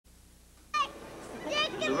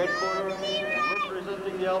corner,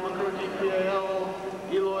 representing the Albuquerque PAL,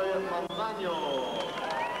 Eloy Montano.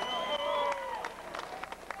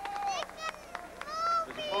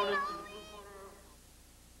 His opponent in the blue corner.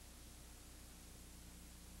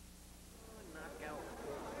 Knockout.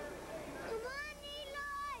 Come on,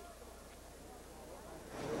 Eloy!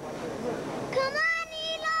 Come on,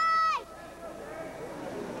 Eloy!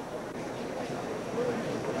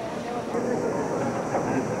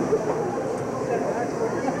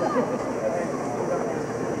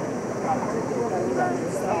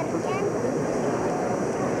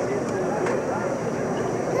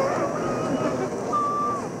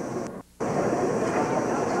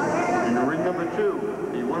 In ring number 2,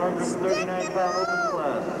 the 139-pound open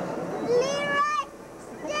class.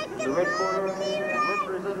 In the red corner,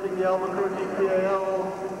 representing the Albuquerque PAL,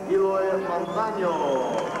 Eloy Montano.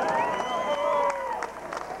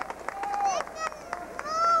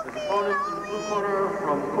 His opponent in the blue corner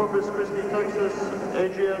from Corpus Christi, Texas,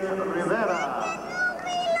 ADRIAN Rivera.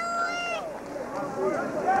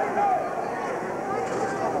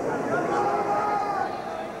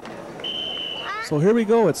 So here we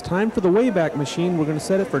go. It's time for the Wayback Machine. We're going to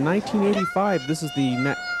set it for 1985. This is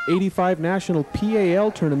the 85 National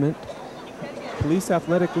PAL Tournament, Police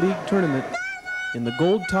Athletic League Tournament. In the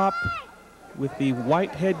gold top with the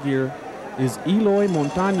white headgear is Eloy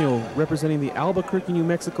Montano, representing the Albuquerque, New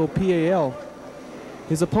Mexico PAL.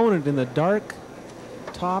 His opponent in the dark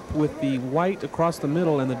top with the white across the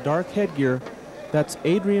middle and the dark headgear, that's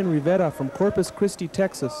ADRIAN Rivera from Corpus Christi,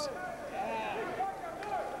 Texas.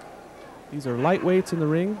 These are lightweights in the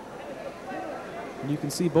ring. And you can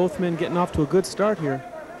see both men getting off to a good start here.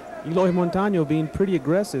 Eloy Montano being pretty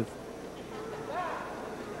aggressive.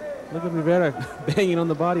 Look at Rivera banging on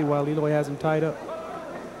the body while Eloy has him tied up.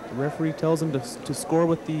 The referee tells him to score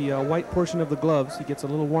with the white portion of the gloves. He gets a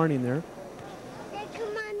little warning there.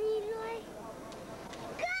 Come on, Eloy.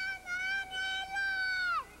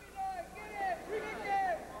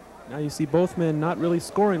 Now you see both men not really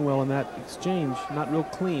scoring well in that exchange, not real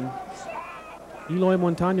clean. Eloy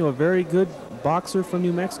Montano, a very good boxer from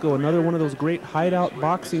New Mexico, another one of those great hideout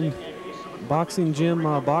boxing gym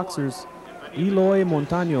boxers. Eloy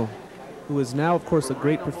Montano, who is now, of course, a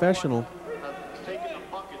great professional.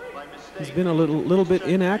 He's been a little bit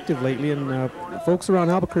inactive lately, and folks around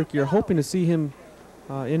Albuquerque are hoping to see him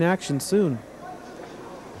in action soon.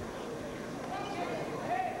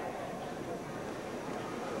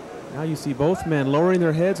 Now you see both men lowering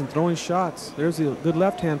their heads and throwing shots. There's a good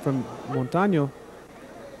left hand from Montano.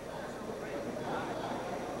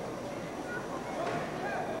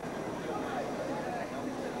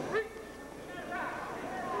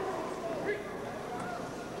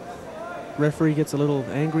 Referee gets a little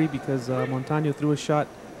angry because Montano threw a shot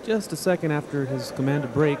just a second after his command to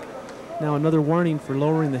break. Now another warning for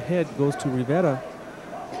lowering the head goes to Rivera.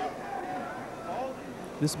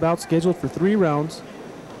 This bout scheduled for 3 rounds.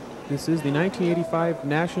 This is the 1985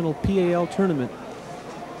 National PAL Tournament.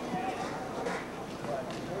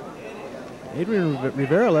 ADRIAN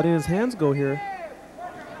Rivera letting his hands go here.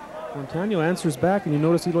 Montano answers back, and you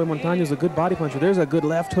notice Eloy Montano is a good body puncher. There's a good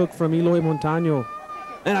left hook from Eloy Montano.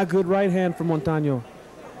 And a good right hand from Montano.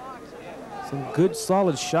 Some good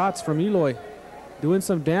solid shots from Eloy, doing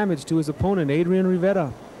some damage to his opponent, ADRIAN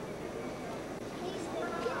Rivera.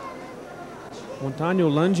 Montano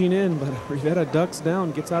lunging in, but Rivera ducks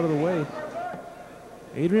down, gets out of the way.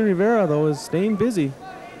 ADRIAN Rivera, though, is staying busy.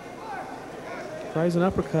 Tries an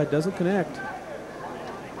uppercut, doesn't connect.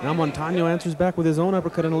 Now Montano answers back with his own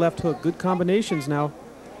uppercut and a left hook. Good combinations now.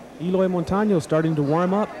 Eloy Montano starting to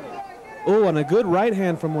warm up. Oh, and a good right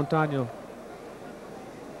hand from Montano.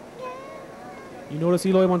 You notice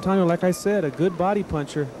Eloy Montano, like I said, a good body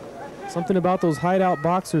puncher. Something about those hideout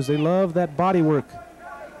boxers, they love that body work.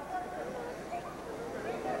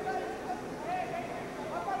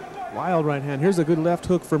 Wild right hand. Here's a good left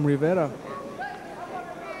hook from Rivera.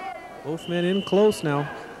 Both men in close now.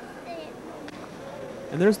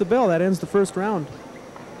 And there's the bell. That ends the first round.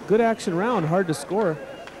 Good action round, hard to score.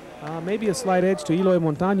 Maybe a slight edge to Eloy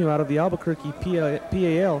Montano out of the Albuquerque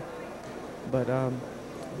PAL, but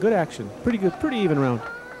good action. Pretty good, pretty even round.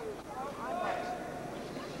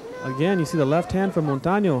 Again, you see the left hand from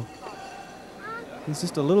Montano. He's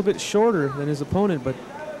just a little bit shorter than his opponent, but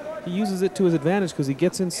he uses it to his advantage because he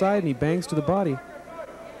gets inside and he bangs to the body.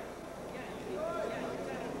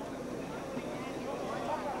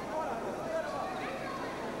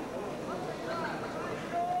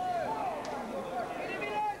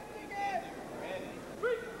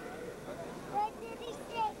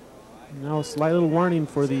 Now a slight little warning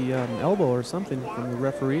for the elbow or something from the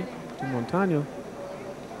referee to Montano.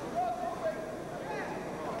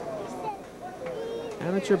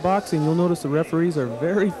 Amateur boxing, you'll notice the referees are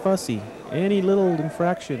very fussy. Any little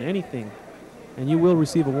infraction, anything, and you will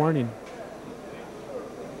receive a warning.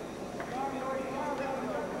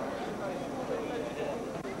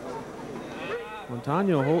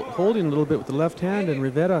 Montano holding a little bit with the left hand, and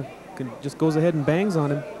Rivera just goes ahead and bangs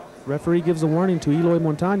on him. Referee gives a warning to Eloy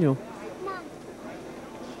Montano.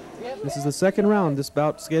 This is the second round. This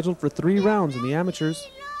bout scheduled for 3 rounds in the amateurs.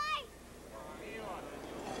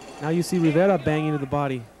 Now you see Rivera banging to the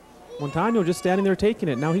body. Montano just standing there taking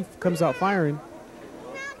it. Now he comes out firing.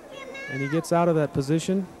 And he gets out of that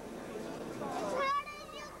position.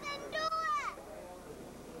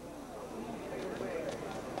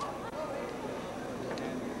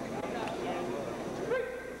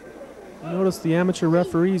 Notice the amateur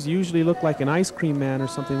referees usually look like an ice cream man or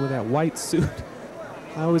something with that white suit.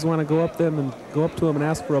 I always want to go up to him and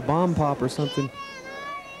ask for a bomb pop or something.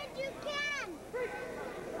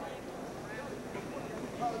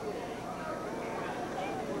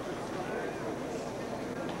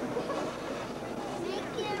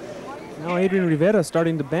 Now Adrian Rivera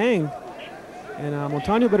starting to bang, and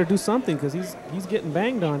Montano better do something because he's getting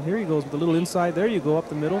banged on. Here he goes with a little inside. There you go, up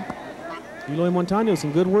the middle. Eloy Montano,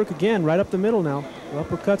 some good work again, right up the middle now.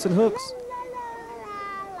 Uppercuts and hooks.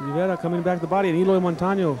 Rivera coming back to the body, and Eloy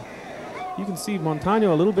Montano. You can see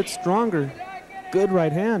Montano a little bit stronger. Good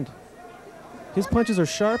right hand. His punches are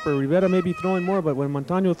sharper. Rivera may be throwing more, but when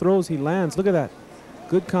Montano throws, he lands. Look at that.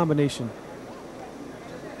 Good combination.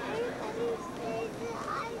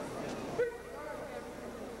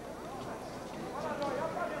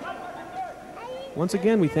 Once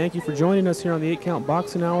again, we thank you for joining us here on the 8 Count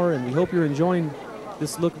Boxing Hour, and we hope you're enjoying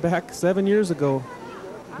this look back 7 years ago,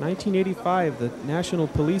 1985, the National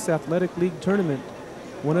Police Athletic League Tournament.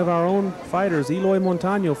 One of our own fighters, Eloy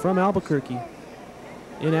Montano from Albuquerque,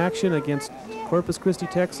 in action against Corpus Christi,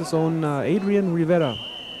 Texas' own Adrian Rivera.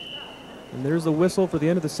 And there's the whistle for the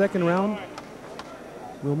end of the second round.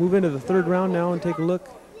 We'll move into the third round now and take a look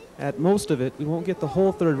at most of it. We won't get the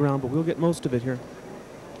whole third round, but we'll get most of it here.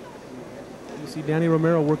 You see Danny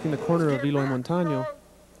Romero working the corner of Eloy Montano.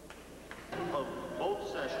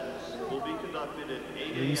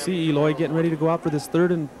 And you see Eloy getting ready to go out for this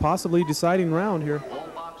third and possibly deciding round here.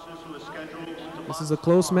 This is a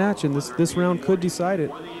close match, and this round could decide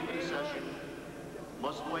it.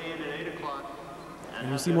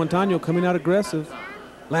 And you see Montano coming out aggressive,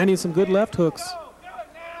 landing some good left hooks.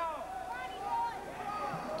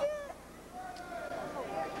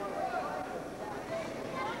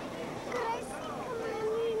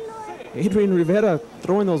 Adrian Rivera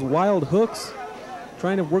throwing those wild hooks,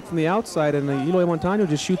 trying to work from the outside, and Eloy Montano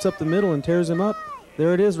just shoots up the middle and tears him up.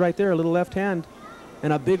 There it is right there, a little left hand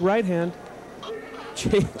and a big right hand.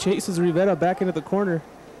 Chases Rivera back into the corner.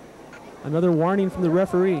 Another warning from the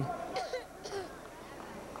referee.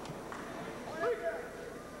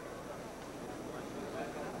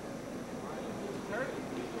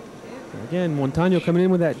 Again, Montano coming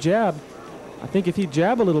in with that jab. I think if he'd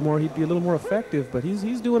jab a little more, he'd be a little more effective, but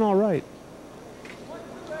he's doing all right.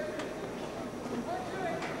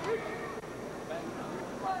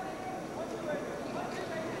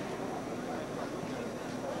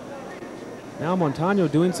 Now Montano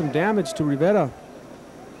doing some damage to Rivera.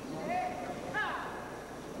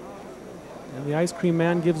 And the ice cream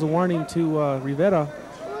man gives a warning to Rivera.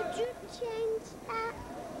 Would you change that?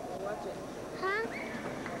 Huh?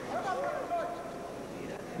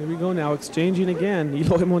 Here we go now, exchanging again.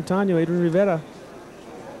 Eloy Montano, Adrian Rivera.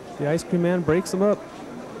 The ice cream man breaks him up.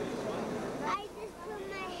 I just put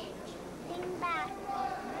my thing back.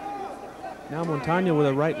 Now Montano with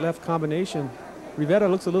a right-left combination. Rivera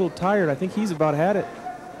looks a little tired. I think he's about had it.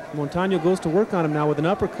 Montano goes to work on him now with an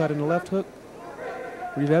uppercut and a left hook.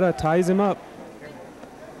 Rivera ties him up.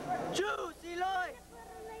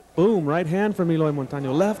 Boom, right hand from Eloy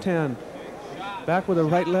Montano. Left hand. Back with a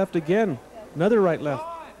right-left again. Another right-left.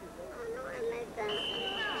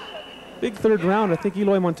 Big third round. I think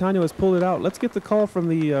Eloy Montano has pulled it out. Let's get the call from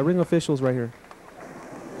the ring officials right here.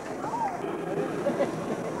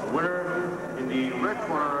 Winner in the red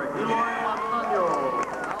corner, Eloy Montano.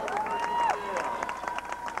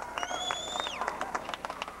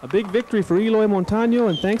 A big victory for Eloy Montano,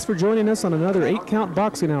 and thanks for joining us on another 8 Count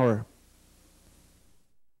Boxing Hour.